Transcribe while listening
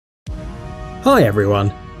Hi everyone!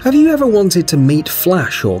 Have you ever wanted to meet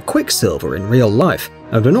Flash or Quicksilver in real life?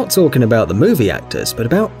 And we're not talking about the movie actors, but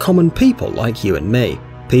about common people like you and me.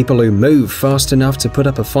 People who move fast enough to put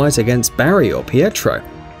up a fight against Barry or Pietro.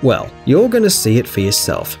 Well, you're gonna see it for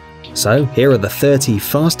yourself. So here are the 30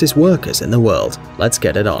 fastest workers in the world. Let's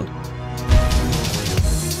get it on.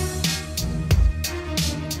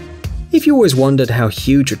 If you always wondered how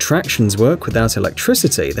huge attractions work without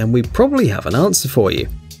electricity, then we probably have an answer for you.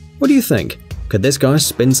 What do you think? Could this guy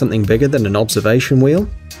spin something bigger than an observation wheel?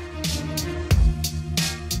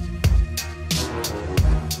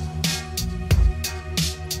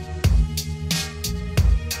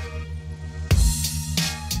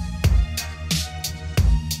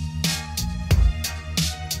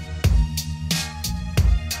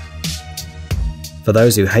 For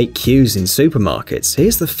those who hate queues in supermarkets,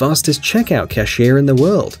 here's the fastest checkout cashier in the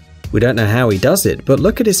world. We don't know how he does it, but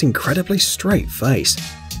look at his incredibly straight face.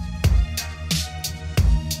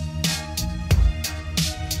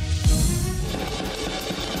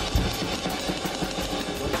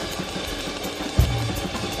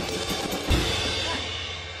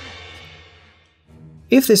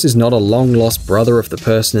 If this is not a long-lost brother of the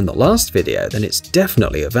person in the last video, then it's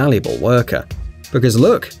definitely a valuable worker. Because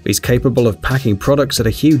look, he's capable of packing products at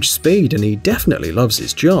a huge speed and he definitely loves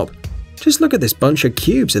his job. Just look at this bunch of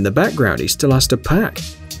cubes in the background he still has to pack.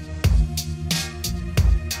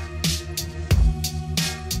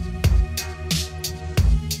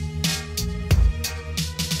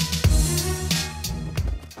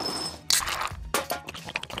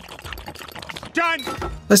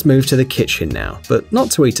 Done! Let's move to the kitchen now, but not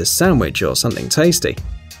to eat a sandwich or something tasty.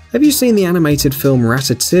 Have you seen the animated film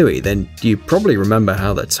Ratatouille? Then you probably remember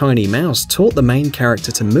how the tiny mouse taught the main character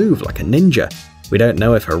to move like a ninja. We don't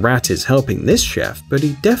know if a rat is helping this chef, but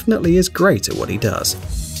he definitely is great at what he does.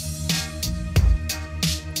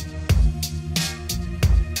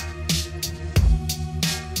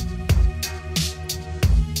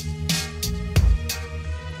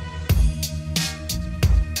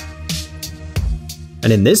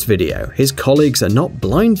 And in this video, his colleagues are not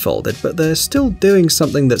blindfolded, but they're still doing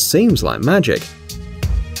something that seems like magic.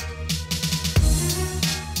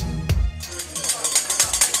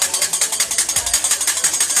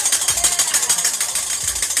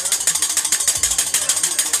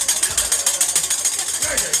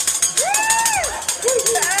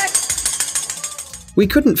 We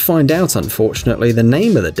couldn't find out, unfortunately, the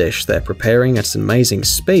name of the dish they're preparing at an amazing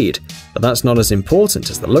speed, but that's not as important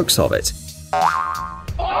as the looks of it.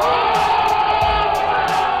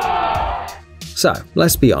 So,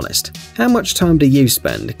 let's be honest, how much time do you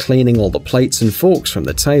spend cleaning all the plates and forks from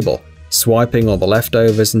the table, swiping all the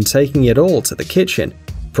leftovers and taking it all to the kitchen?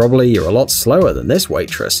 Probably you're a lot slower than this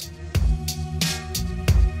waitress.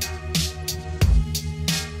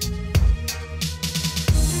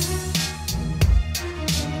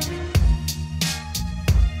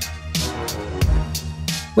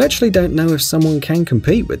 We actually don't know if someone can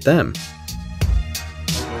compete with them.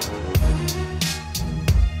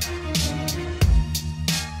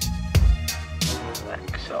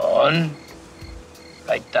 On,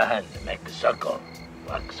 right the hand, make a circle,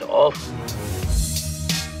 wax off.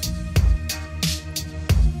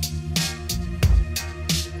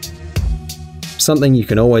 Something you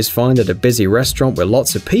can always find at a busy restaurant with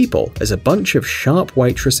lots of people is a bunch of sharp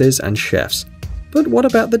waitresses and chefs. But what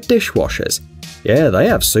about the dishwashers? Yeah, they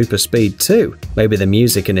have super speed too. Maybe the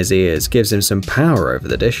music in his ears gives him some power over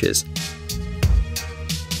the dishes.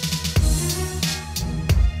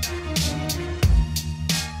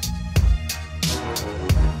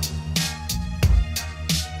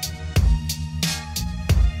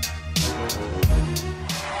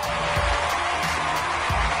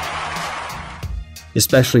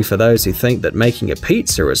 Especially for those who think that making a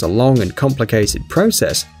pizza is a long and complicated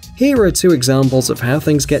process, here are 2 examples of how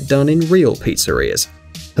things get done in real pizzerias.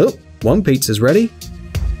 Oh, one pizza's ready.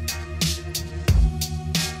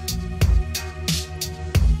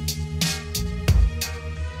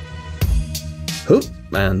 Oh,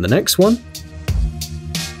 and the next one.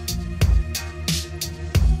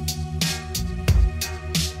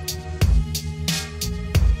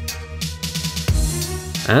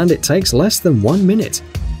 And it takes less than 1 minute.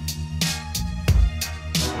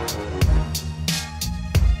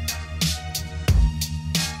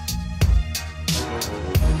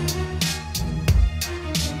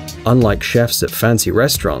 Unlike chefs at fancy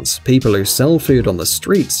restaurants, people who sell food on the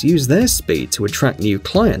streets use their speed to attract new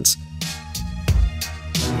clients.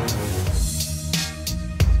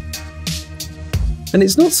 And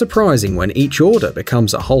it's not surprising when each order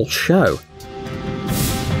becomes a whole show.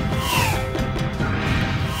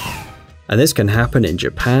 and this can happen in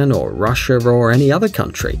Japan or Russia or any other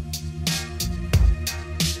country.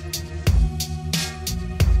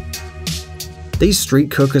 These street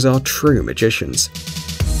cookers are true magicians.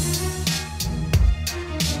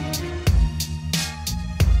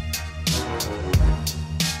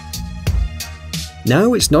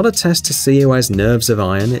 No, it's not a test to see who has nerves of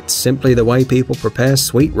iron, it's simply the way people prepare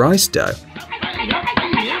sweet rice dough.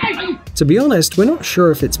 To be honest, we're not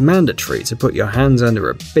sure if it's mandatory to put your hands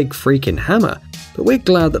under a big freaking hammer, but we're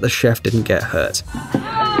glad that the chef didn't get hurt.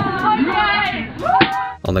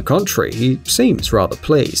 On the contrary, he seems rather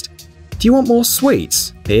pleased. Do you want more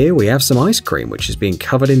sweets? Here we have some ice cream which is being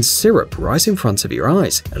covered in syrup right in front of your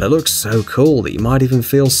eyes, and it looks so cool that you might even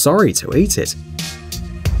feel sorry to eat it.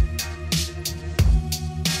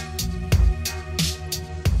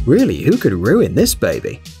 Really, who could ruin this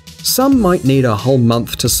baby? Some might need a whole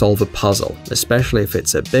month to solve a puzzle, especially if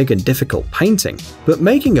it's a big and difficult painting, but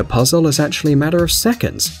making a puzzle is actually a matter of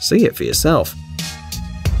seconds. See it for yourself.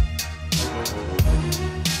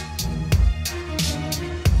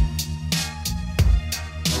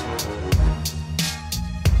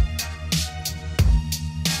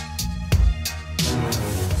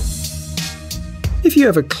 If you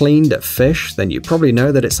ever cleaned a fish, then you probably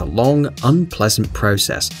know that it's a long, unpleasant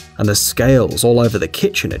process, and the scales all over the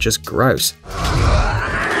kitchen are just gross.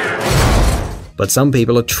 But some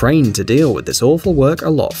people are trained to deal with this awful work a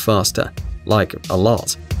lot faster. Like, a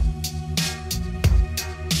lot.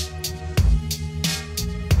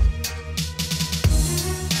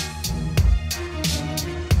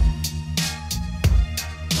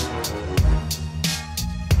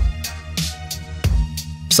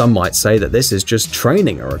 Some might say that this is just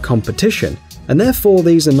training or a competition, and therefore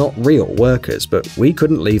these are not real workers, but we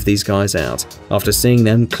couldn't leave these guys out, after seeing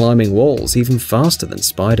them climbing walls even faster than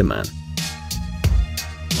Spider-Man.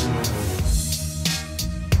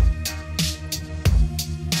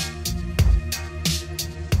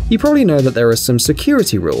 You probably know that there are some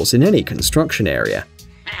security rules in any construction area.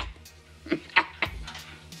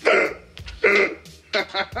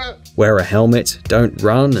 Wear a helmet, don't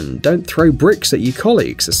run, and don't throw bricks at your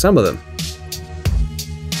colleagues are some of them.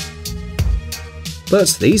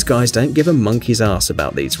 But these guys don't give a monkey's ass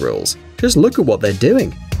about these rules. Just look at what they're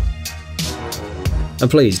doing. And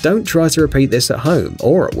please don't try to repeat this at home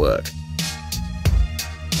or at work.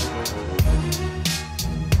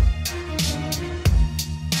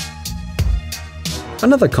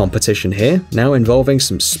 Another competition here, now involving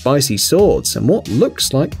some spicy swords and what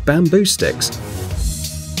looks like bamboo sticks.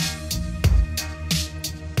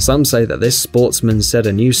 Some say that this sportsman set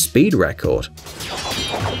a new speed record.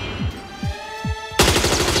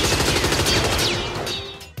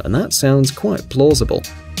 And that sounds quite plausible.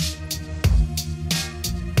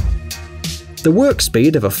 The work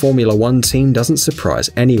speed of a Formula 1 team doesn't surprise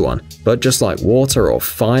anyone, but just like water or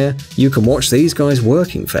fire, you can watch these guys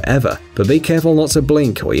working forever, but be careful not to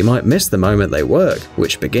blink or you might miss the moment they work,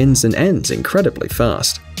 which begins and ends incredibly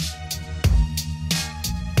fast.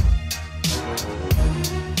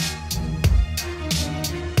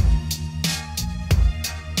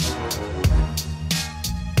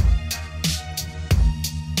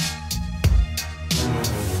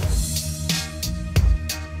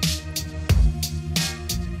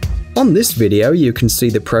 On this video, you can see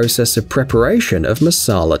the process of preparation of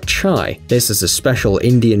masala chai. This is a special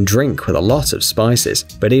Indian drink with a lot of spices,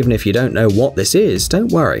 but even if you don't know what this is,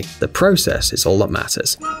 don't worry, the process is all that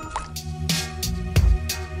matters.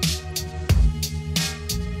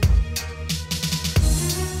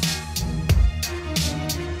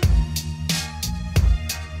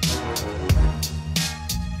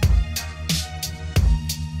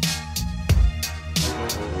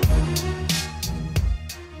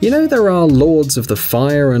 You know, there are Lords of the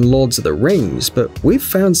Fire and Lords of the Rings, but we've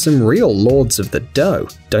found some real Lords of the Dough.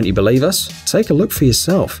 Don't you believe us? Take a look for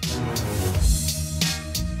yourself.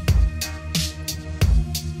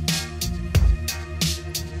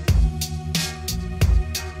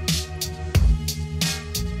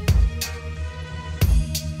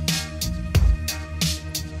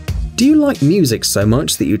 Do you like music so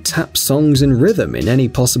much that you tap songs in rhythm in any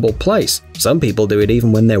possible place? Some people do it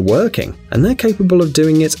even when they're working, and they're capable of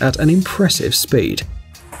doing it at an impressive speed.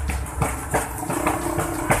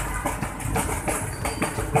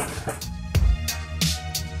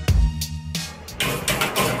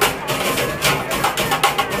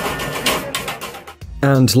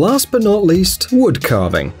 And last but not least, wood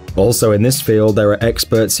carving. Also in this field, there are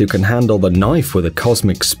experts who can handle the knife with a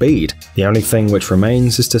cosmic speed. The only thing which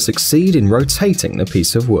remains is to succeed in rotating the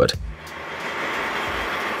piece of wood.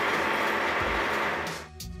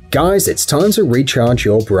 Guys, it's time to recharge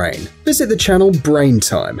your brain. Visit the channel Brain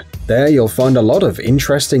Time. There you'll find a lot of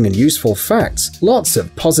interesting and useful facts, lots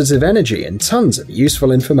of positive energy, and tons of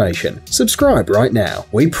useful information. Subscribe right now.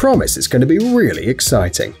 We promise it's going to be really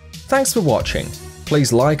exciting. Thanks for watching.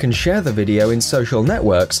 Please like and share the video in social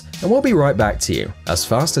networks, and we'll be right back to you as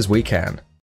fast as we can.